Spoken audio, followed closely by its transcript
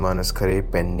Manas Khare,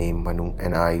 pen name Manu,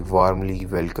 and I warmly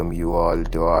welcome you all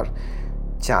to our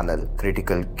channel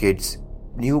Critical Kids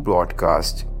new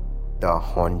broadcast, The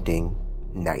Haunting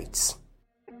Nights.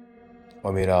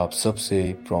 और मेरा आप सबसे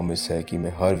promise है कि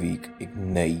मैं हर week एक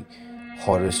नई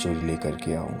हॉरर स्टोरी लेकर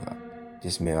के आऊँगा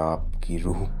जिसमें आपकी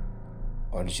रूह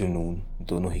और जुनून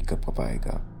दोनों ही कप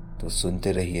पाएगा। तो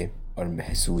सुनते रहिए और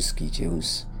महसूस कीजिए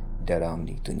उस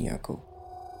डरावनी दुनिया को।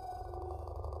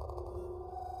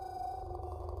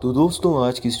 तो दोस्तों,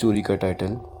 आज की स्टोरी का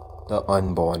टाइटल द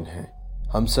अनबॉर्न है।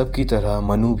 हम सब की तरह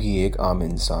मनु भी एक आम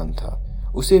इंसान था।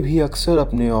 उसे भी अक्सर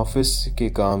अपने ऑफिस के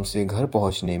काम से घर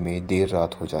पहुंचने में देर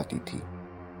रात हो जाती थी।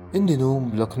 इन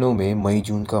दिनों लखनऊ में मई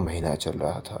जून का महीना चल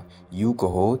रहा था। यूं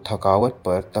कहो थकावट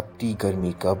पर तपती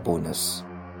गर्मी का बोनस।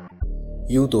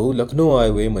 यूं तो लखनऊ आए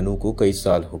हुए मनु को कई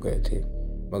साल हो गए थे,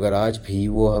 मगर आज भी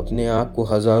वो अपने आप को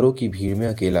हजारों की भीड़ में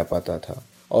अकेला पाता था।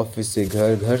 ऑफिस से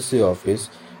घर, घर से ऑफिस,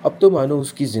 अब तो मानो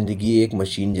उसकी जिंदगी एक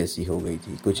मशीन जैसी हो गई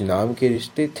थी। कुछ नाम के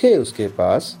रिश्ते थे उसके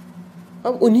पास,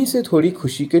 अब उन्हीं से थोड़ी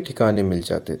खुशी के ठिकाने मिल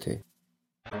जाते थे।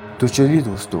 तो चलिए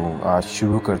दोस्तों, आज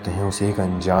शुरू करते हैं उस एक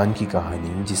अनजान की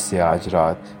कहानी जिससे आज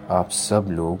रात आप सब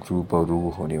लोग रूबरू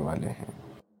होने वाले हैं।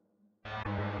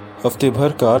 हफ्ते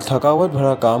भर का थकावट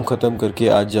भरा काम खत्म करके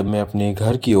आज जब मैं अपने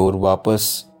घर की ओर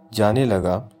वापस जाने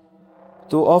लगा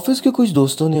तो ऑफिस के कुछ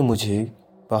दोस्तों ने मुझे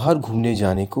बाहर घूमने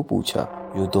जाने को पूछा।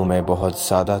 यूँ तो मैं बहुत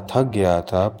ज़्यादा थक गया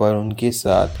था, पर उनके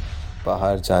साथ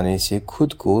बाहर जाने से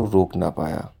खुद को रोक ना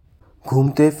पाया।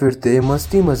 घूमते फिरते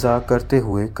मस्ती मजाक करते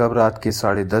हुए कब रात के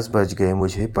 10:30 बज गए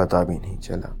मुझे पता भी नहीं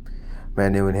चला।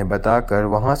 मैंने उन्हें बताकर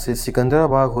वहाँ से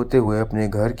सिकंदराबाद होते हुए अपने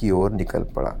घर की ओर निकल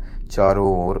पड़ा। चारों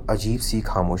ओर अजीब सी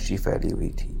खामोशी फैली हुई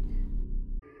थी।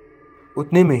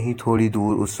 उतने में ही थोड़ी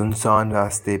दूर उस सुनसान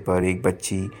रास्ते पर एक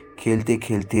बच्ची खेलते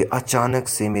खेलते अचानक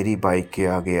से मेरी बाइक के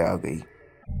आगे आ गई।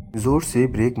 जोर से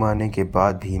ब्रेक मारने के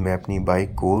बाद भी मैं अपनी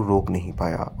बाइक को रोक नहीं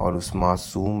पाया और उस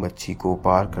मासूम बच्ची को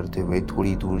पार करते हुए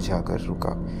थोड़ी दूर जाकर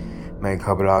रुका। मैं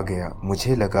घबरा गया।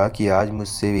 मुझे लगा कि आज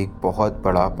मुझसे एक बहुत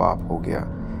बड़ा पाप हो गया।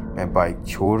 मैं बाइक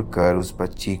छोड़कर उस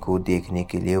बच्ची को देखने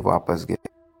के लिए वापस गया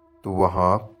तो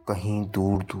वहाँ कहीं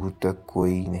दूर दूर तक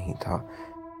कोई नहीं था।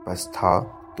 बस था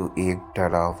तो एक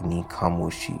डरावनी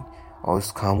खामोशी और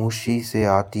उस खामोशी से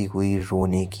आती हुई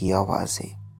रोने की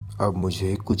आवाज़ें। अब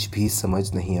मुझे कुछ भी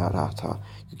समझ नहीं आ रहा था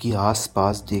क्योंकि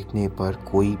आसपास देखने पर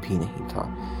कोई भी नहीं था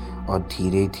और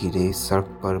धीरे धीरे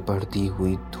सड़क पर बढ़ती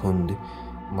हुई धुंध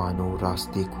मानो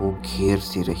रास्ते को घेर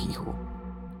सी रही हो।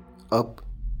 अब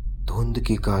धुंध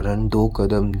के कारण 2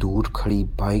 कदम दूर खड़ी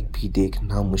बाइक भी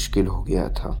देखना मुश्किल हो गया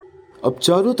था। अब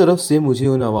चारों तरफ से मुझे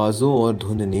उन आवाज़ों और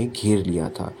धुंध ने घेर लिया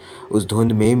था। उस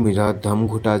धुंध में मेरा दम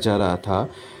घुटा जा रहा था,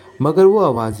 मगर वो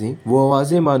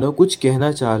आवाज़ें मानो कुछ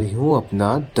कहना चाह रही हूँ,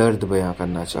 अपना दर्द बयां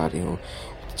करना चाह रही हूँ।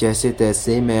 जैसे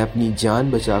तैसे मैं अपनी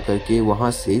जान बचा करके वहाँ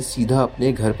से सीधा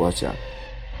अपने घर पहुँचा।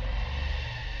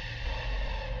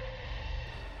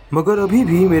 मगर अभी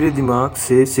भी मेरे दिमाग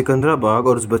से सिकंदराबाद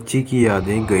और उस बच्ची की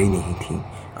यादें गई नहीं थीं।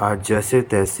 आज जैसे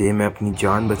तैसे मैं अपनी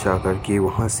जान बचा करके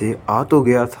वहाँ से आ तो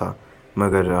गया था,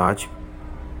 मगर आज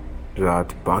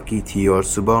रात बाकी थी और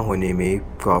सुबह होने में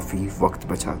काफ़ी वक्त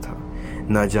बचा था।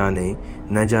 न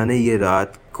जाने ये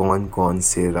रात कौन कौन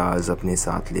से राज अपने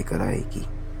साथ लेकर आएगी।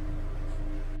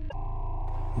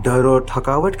 डर और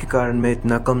थकावट के कारण मैं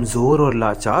इतना कमज़ोर और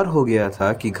लाचार हो गया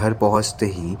था कि घर पहुंचते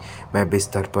ही मैं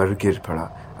बिस्तर पर गिर पड़ा।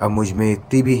 अब मुझ में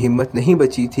इतनी भी हिम्मत नहीं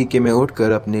बची थी कि मैं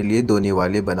उठकर अपने लिए दोने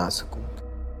वाले बना सकूं।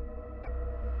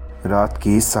 रात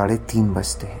के 3:30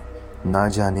 बजते हैं। ना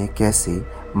जाने कैसे,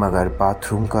 मगर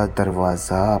बाथरूम का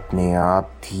दरवाज़ा अपने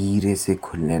आप धीरे से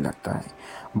खुलने लगता है।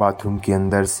 बाथरूम के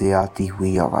अंदर से आती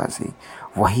हुई आवाज़ें,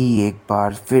 वही एक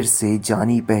बार फिर से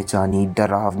जानी पहचानी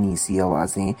डरावनी सी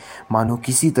आवाज़ें, मानो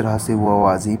किसी तरह से वो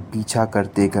आवाज़ें पीछा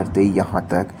करते करते यहाँ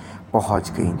तक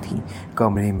पहुँच गई थीं।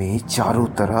 कमरे में चारों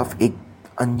तरफ एक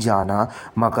अनजाना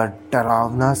मगर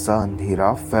डरावना सा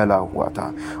अंधेरा फैला हुआ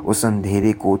था। उस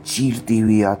अंधेरे को चीरती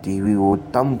हुई आती हुई वो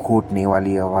दम घोटने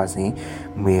वाली आवाज़ें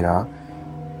मेरा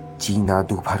जीना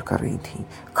दूभर कर रही थी।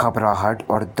 घबराहट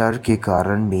और डर के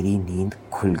कारण मेरी नींद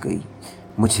खुल गई।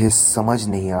 मुझे समझ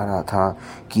नहीं आ रहा था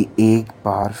कि एक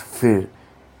बार फिर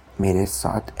मेरे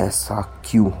साथ ऐसा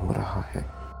क्यों हो रहा है।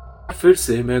 फिर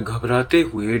से मैं घबराते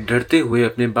हुए डरते हुए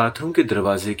अपने बाथरूम के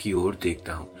दरवाजे की ओर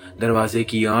देखता हूँ। दरवाजे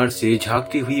की आड़ से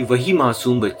झांकती हुई वही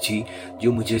मासूम बच्ची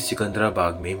जो मुझे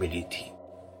सिकंदराबाद में मिली थी।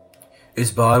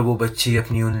 इस बार वो बच्ची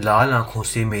अपनी उन लाल आंखों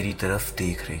से मेरी तरफ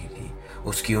देख रही थी।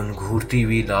 उसकी उन घूरती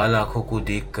हुई लाल आंखों को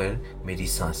देखकर मेरी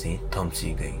सांसें थम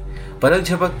सी गई। पलक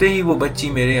झपकते ही वो बच्ची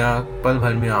मेरे पल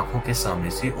भर में आंखों के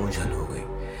सामने से ओझल हो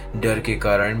गई। डर के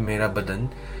कारण मेरा बदन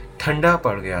ठंडा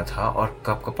पड़ गया था और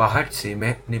कपकपाहट से मैं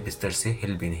अपने बिस्तर से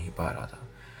हिल भी नहीं पा रहा था।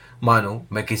 मानो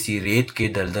मैं किसी रेत के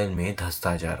दलदल में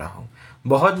धंसता जा रहा हूँ।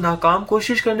 बहुत नाकाम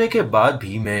कोशिश करने के बाद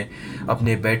भी मैं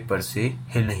अपने बेड पर से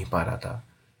हिल नहीं पा रहा था।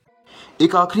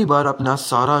 एक आखिरी बार अपना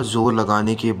सारा जोर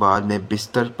लगाने के बाद मैं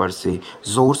बिस्तर पर से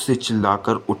जोर से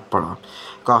चिल्लाकर उठ पड़ा।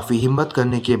 काफ़ी हिम्मत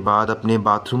करने के बाद अपने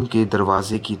बाथरूम के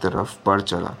दरवाजे की तरफ बढ़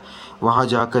चला। वहाँ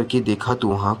जाकर के देखा तो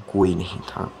वहाँ कोई नहीं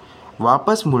था।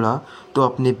 वापस मुड़ा तो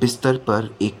अपने बिस्तर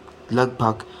पर एक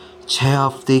लगभग 6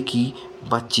 हफ्ते की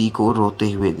बच्ची को रोते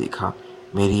हुए देखा।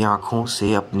 मेरी आंखों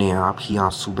से अपने आप ही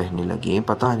आंसू बहने लगे।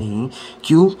 पता नहीं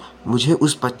क्यों मुझे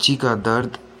उस बच्ची का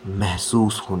दर्द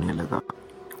महसूस होने लगा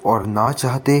और ना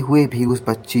चाहते हुए भी उस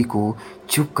बच्ची को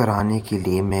चुप कराने के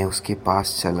लिए मैं उसके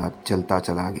पास चलता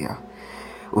चला गया।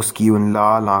 उसकी उन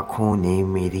लाल आँखों ने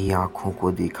मेरी आँखों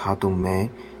को देखा तो मैं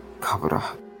घबरा।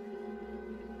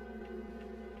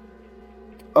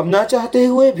 अब ना चाहते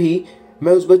हुए भी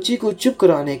मैं उस बच्ची को चुप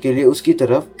कराने के लिए उसकी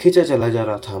तरफ खींचा चला जा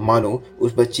रहा था। मानो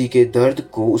उस बच्ची के दर्द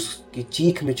को, उसकी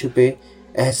चीख में छुपे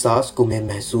एहसास को मैं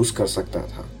महसूस कर सकता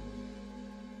था।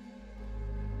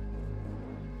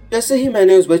 जैसे ही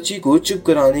मैंने उस बच्ची को चुप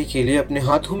कराने के लिए अपने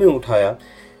हाथों में उठाया,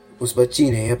 उस बच्ची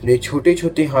ने अपने छोटे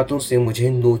छोटे हाथों से मुझे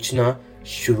नोचना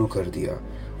शुरू कर दिया।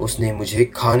 उसने मुझे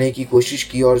खाने की कोशिश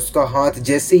की और उसका हाथ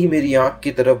जैसे ही मेरी आंख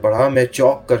की तरफ बढ़ा, मैं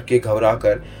चौंक करके घबरा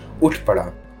कर उठ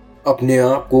पड़ा। अपने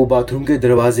आप को बाथरूम के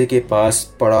दरवाजे के पास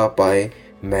पड़ा पाए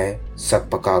मैं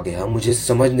सकपका गया। मुझे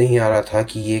समझ नहीं आ रहा था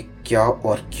कि ये क्या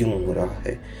और क्यों हो रहा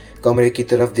है। कमरे की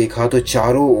तरफ देखा तो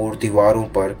चारों ओर दीवारों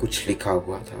पर कुछ लिखा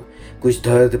हुआ था, कुछ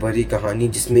दर्द भरी कहानी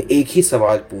जिसमें एक ही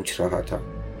सवाल पूछ रहा था।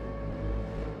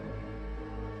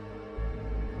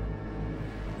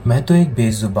 मैं तो एक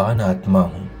बेजुबान आत्मा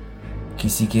हूँ।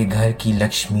 किसी के घर की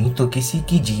लक्ष्मी तो किसी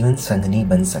की जीवन संगनी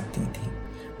बन सकती थी।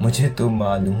 मुझे तो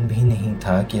मालूम भी नहीं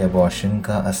था कि अबॉर्शन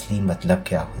का असली मतलब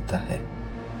क्या होता है।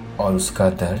 और उसका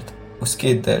दर्द,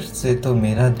 उसके दर्द से तो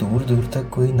मेरा दूर दूर तक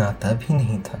कोई नाता भी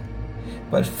नहीं था।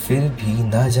 पर फिर भी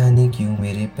ना जाने क्यों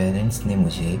मेरे पेरेंट्स ने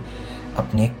मुझे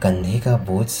अपने कंधे का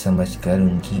बोझ समझकर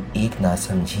उनकी एक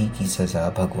नासमझी की सज़ा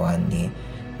भगवान ने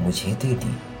मुझे दे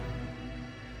दी।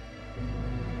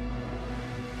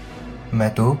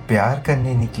 मैं तो प्यार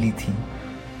करने निकली थी।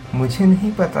 मुझे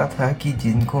नहीं पता था कि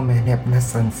जिनको मैंने अपना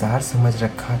संसार समझ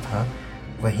रखा था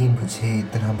वही मुझे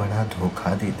इतना बड़ा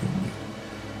धोखा दे देंगे।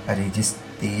 अरे जिस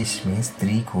देश में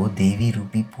स्त्री को देवी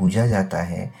रूपी पूजा जाता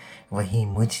है, वहीं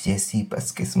मुझ जैसी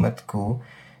बदकिस्मत को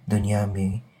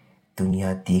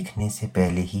दुनिया देखने से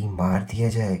पहले ही मार दिया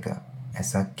जाएगा।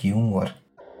 ऐसा क्यों? और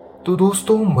तो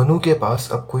दोस्तों, मनु के पास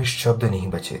अब कोई शब्द नहीं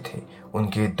बचे थे।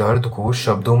 उनके दर्द को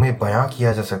शब्दों में बयां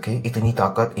किया जा सके इतनी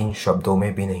ताकत इन शब्दों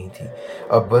में भी नहीं थी।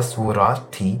 अब बस वो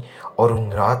रात थी और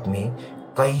उन रात में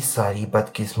कई सारी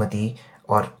बदकिस्मती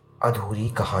और अधूरी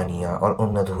कहानियाँ और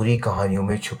उन अधूरी कहानियों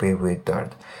में छुपे हुए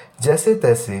दर्द। जैसे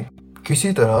तैसे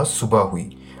किसी तरह सुबह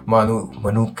हुई, मानो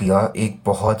मनु का एक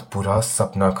बहुत बुरा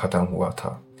सपना खत्म हुआ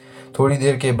था। थोड़ी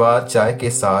देर के बाद चाय के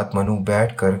साथ मनु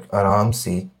बैठकर आराम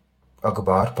से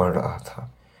अखबार पढ़ रहा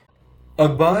था।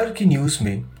 अखबार की न्यूज़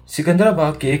में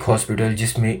सिकंदराबाद के एक हॉस्पिटल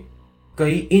जिसमें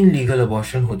कई इनलीगल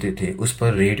अबॉर्शन होते थे, उस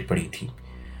पर रेड पड़ी थी।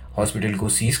 हॉस्पिटल को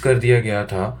सीज कर दिया गया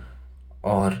था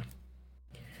और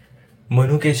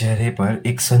मनु के चेहरे पर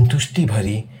एक संतुष्टि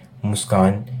भरी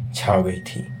मुस्कान छा गई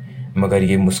थी। मगर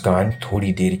ये मुस्कान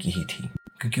थोड़ी देर की ही थी,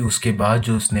 क्योंकि उसके बाद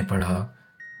जो उसने पढ़ा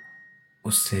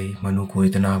उससे मनु को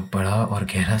इतना बड़ा और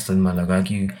गहरा सदमा लगा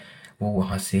कि वो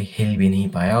वहाँ से हिल भी नहीं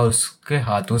पाया और उसके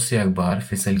हाथों से अखबार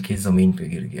फिसल के ज़मीन पर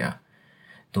गिर गया।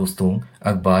 दोस्तों,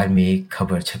 अखबार में एक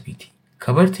खबर छपी थी।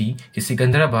 खबर थी कि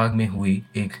सिकंदराबाद में हुई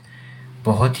एक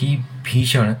बहुत ही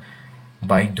भीषण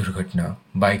बाइक दुर्घटना,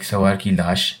 बाइक सवार की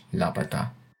लाश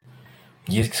लापता।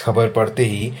 ये खबर पढ़ते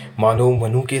ही मानो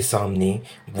मनु के सामने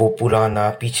वो पुराना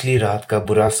पिछली रात का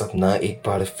बुरा सपना एक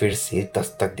बार फिर से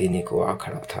दस्तक देने को आ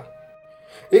खड़ा था।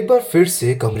 एक बार फिर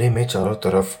से कमरे में चारों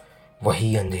तरफ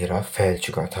वही अंधेरा फैल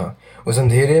चुका था। उस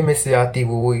अंधेरे में से आती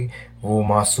वो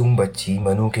मासूम बच्ची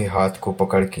मनु के हाथ को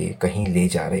पकड़ के कहीं ले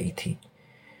जा रही थी।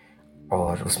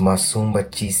 और उस मासूम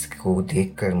बच्ची को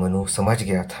देखकर मनु समझ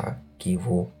गया था कि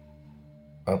वो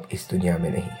अब इस दुनिया में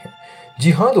नहीं है।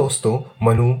 जी हाँ दोस्तों,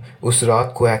 मनु उस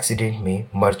रात को एक्सीडेंट में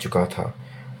मर चुका था,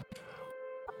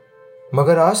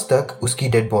 मगर आज तक उसकी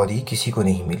डेड बॉडी किसी को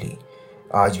नहीं मिली।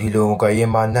 आज भी लोगों का ये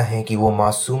मानना है कि वो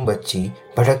मासूम बच्ची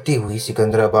भटकती हुई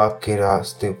सिकंदराबाद के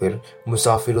रास्ते पर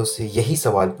मुसाफिरों से यही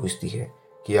सवाल पूछती है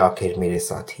कि आखिर मेरे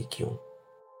साथ ही क्यों।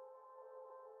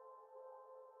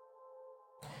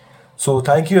 So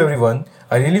thank you everyone.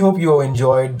 I really hope you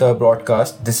enjoyed the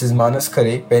broadcast. This is Manas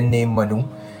Khare, pen name Manu.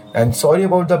 And sorry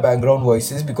about the background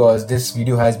voices because this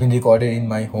video has been recorded in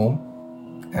my home.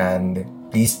 And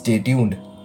please stay tuned.